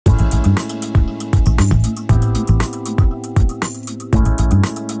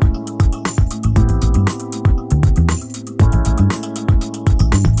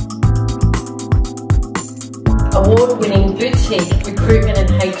boutique recruitment and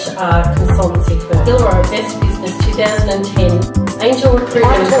HR consultancy firm. Still our best business, 2010. Angel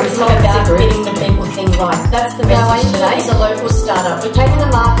Recruitment is not about getting the people thing right. That's the message today. It's a local startup. We came in the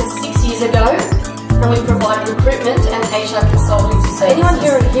market 6 years ago and we provide recruitment and HR consultancy services. Anyone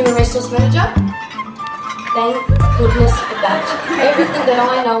here a human resource manager? Thank goodness for that. Everything that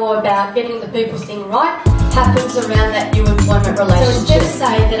I know about getting the people thing right happens around that new employment relationship. So instead of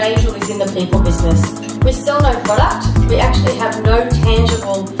saying that Angel is in the people business, we sell no product, we actually have no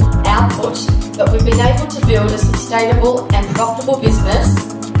tangible output, but we've been able to build a sustainable and profitable business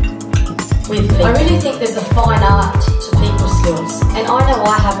with people. I really think there's a fine art to people skills, and I know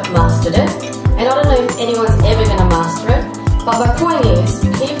I haven't mastered it, and I don't know if anyone's ever going to master it, but my point is,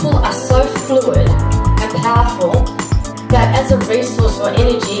 people are so fluid and powerful that as a resource or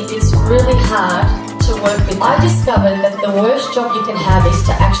energy, it's really hard to work with. I discovered that the worst job you can have is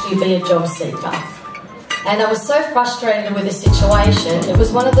to actually be a job seeker. And I was so frustrated with the situation. It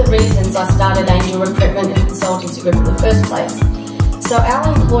was one of the reasons I started Angel Recruitment and Consultancy Group in the first place. So our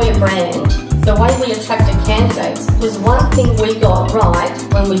employer brand, the way we attracted candidates, was one thing we got right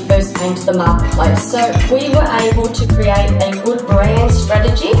when we first came to the marketplace. So we were able to create a good brand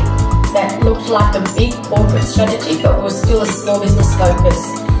strategy that looked like a big corporate strategy, but was still a small business focus.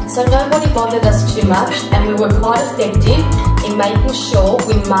 So nobody bothered us too much, and we were quite effective in making sure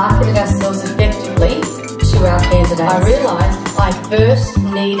we marketed ourselves effectively to our candidates. I realised I first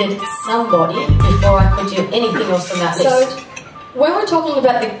needed somebody before I could do anything else on that list. So when we're talking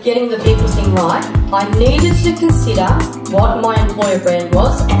about getting the people thing right, I needed to consider what my employer brand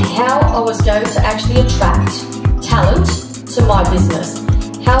was and how I was going to actually attract talent to my business.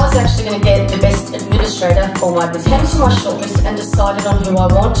 How I was actually going to get the best administrator for my business. Came to my shortlist and decided on who I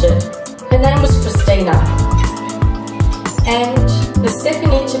wanted. Her name was Christina. And the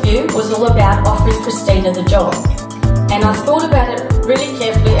second interview was all about offering Christina the job. And I thought about it really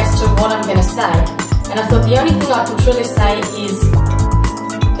carefully as to what I'm going to say. And I thought the only thing I can truly say is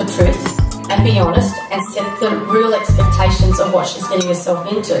the truth and be honest and set the real expectations of what she's getting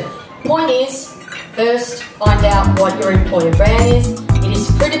herself into. Point is, first find out what your employer brand is. It is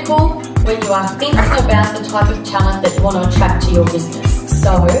critical when you are thinking about the type of talent that you want to attract to your business.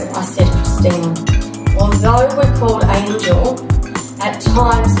 So I said, Christina, although we're called Angel, at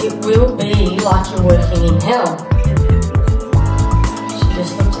times it will be like you're working in hell. She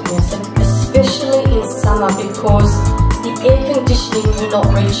just looked at me and said, especially in summer because the air conditioning will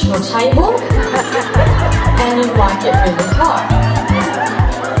not reach your table and you might get really hot.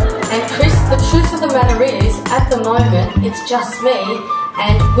 And Chris, the truth of the matter is, at the moment, it's just me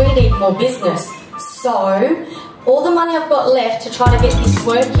and we need more business. So, all the money I've got left to try to get this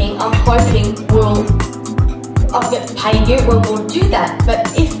working, I'm hoping I'll get to pay you when we'll do that.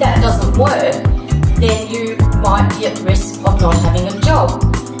 But if that doesn't work, then you might be at risk of not having a job.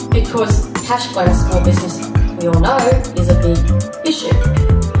 Because cash flow in small business, we all know, is a big issue.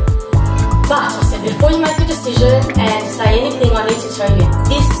 But I said, before you make a decision and say anything, I need to tell you,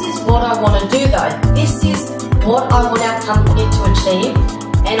 this is what I want to do though. This is what I want our company to achieve,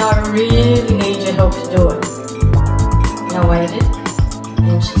 and I really need your help to do it. And I waited,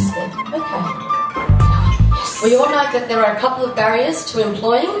 and she said, okay. Yes. We all know that there are a couple of barriers to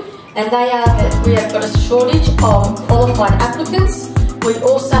employing, and they are that we have got a shortage of qualified applicants. We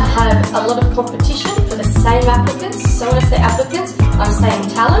also have a lot of competition for the same applicants. So when I say applicants, I'm saying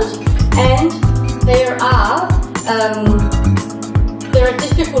talent. And there are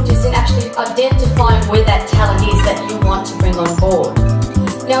difficulties in actually identifying where that talent is that you want to bring on board.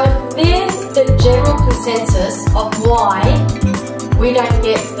 Now, if there's the general consensus of why we don't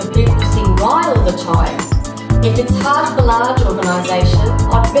get the people thing right all the time, if it's hard for large organisations,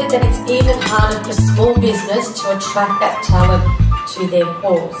 I bet that it's even harder for small business to attract that talent to their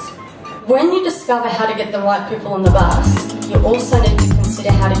cause. When you discover how to get the right people on the bus, you also need to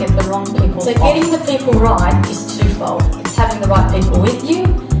consider how to get the wrong people. So getting the people right is twofold. It's having the right people with you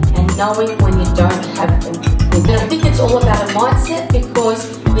and knowing when you don't have them. And I think it's all about a mindset,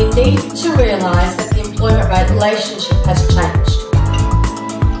 because we need to realise that the employment relationship has changed.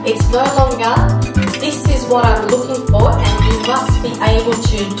 It's no longer, this is what I'm looking for and you must be able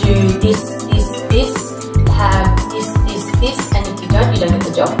to do this, have this, and if you don't get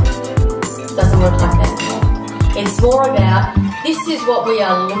the job. It doesn't work like that anymore. It's more about, this is what we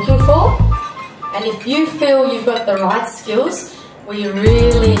are looking for, and if you feel you've got the right skills, we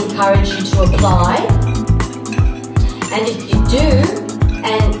really encourage you to apply. And if you do,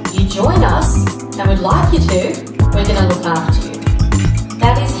 and you join us, and we'd like you to, we're going to look after you.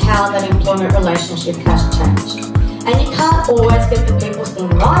 That is how that employment relationship has changed. And you can't always get the people thing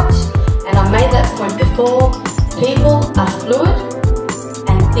right, and I made that point before. People are fluid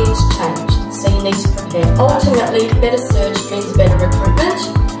and things change, so you need to prepare. Ultimately, better search means better recruitment.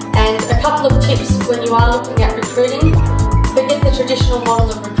 And a couple of tips when you are looking at recruiting: forget the traditional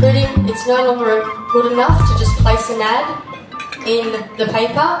model of recruiting. It's no longer good enough to just place an ad in the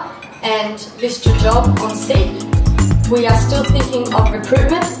paper and list your job on Seek. We are still thinking of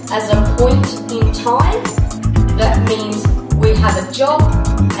recruitment as a point in time. That means we have a job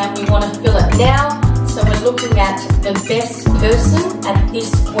and we want to fill it now, so we're looking at the best person at this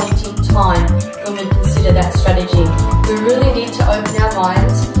point in time when we consider that strategy. We really need to open our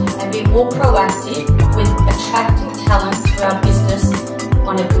minds and be more proactive with attracting talent to our business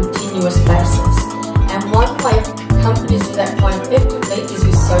on a continuous basis. And one way companies do that quite effectively is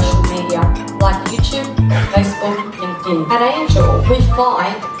with social media, like YouTube, Facebook, LinkedIn. At Angel, we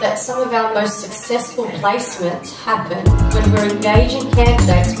find that some of our most successful placements happen when we're engaging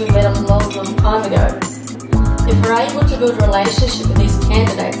candidates we met a long time ago. If we're able to build a relationship with these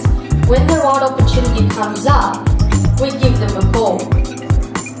candidates, when the right opportunity comes up, we give them a call.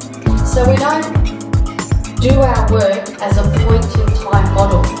 So we don't do our work as a point-in-time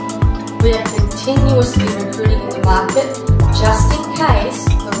model. We are continuously recruiting in the market just in case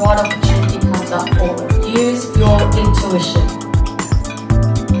the right opportunity comes up for them. Use your intuition.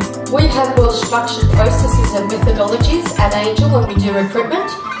 We have well-structured processes and methodologies at Angel when we do recruitment.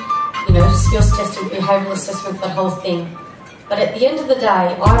 You know, skills testing, behavioural assessment, that whole thing. But at the end of the day,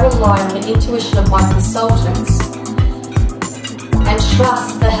 I rely on the intuition of my consultants and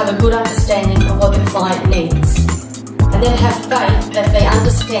trust they have a good understanding of what the client needs. And then have faith that they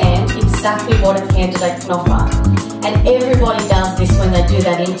understand exactly what a candidate can offer. And everybody does this when they do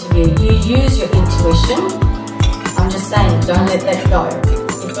that interview. You use your intuition. I'm just saying, don't let that go.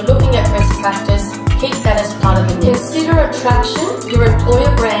 If we're looking at best practice, keep that as part of the mix. Consider attraction, your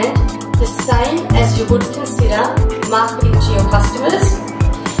employer brand, the same as you would consider marketing to your customers.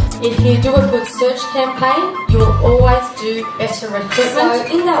 If you do a good search campaign, you will always do better recruitment.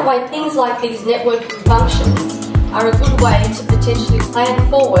 So in that way, things like these networking functions are a good way to potentially plan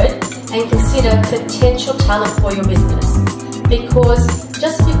forward and consider potential talent for your business. Because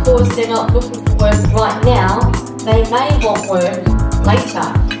just because they're not looking for work right now, they may want work later,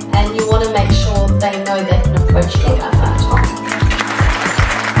 and you want to make sure they know they can approach you that way.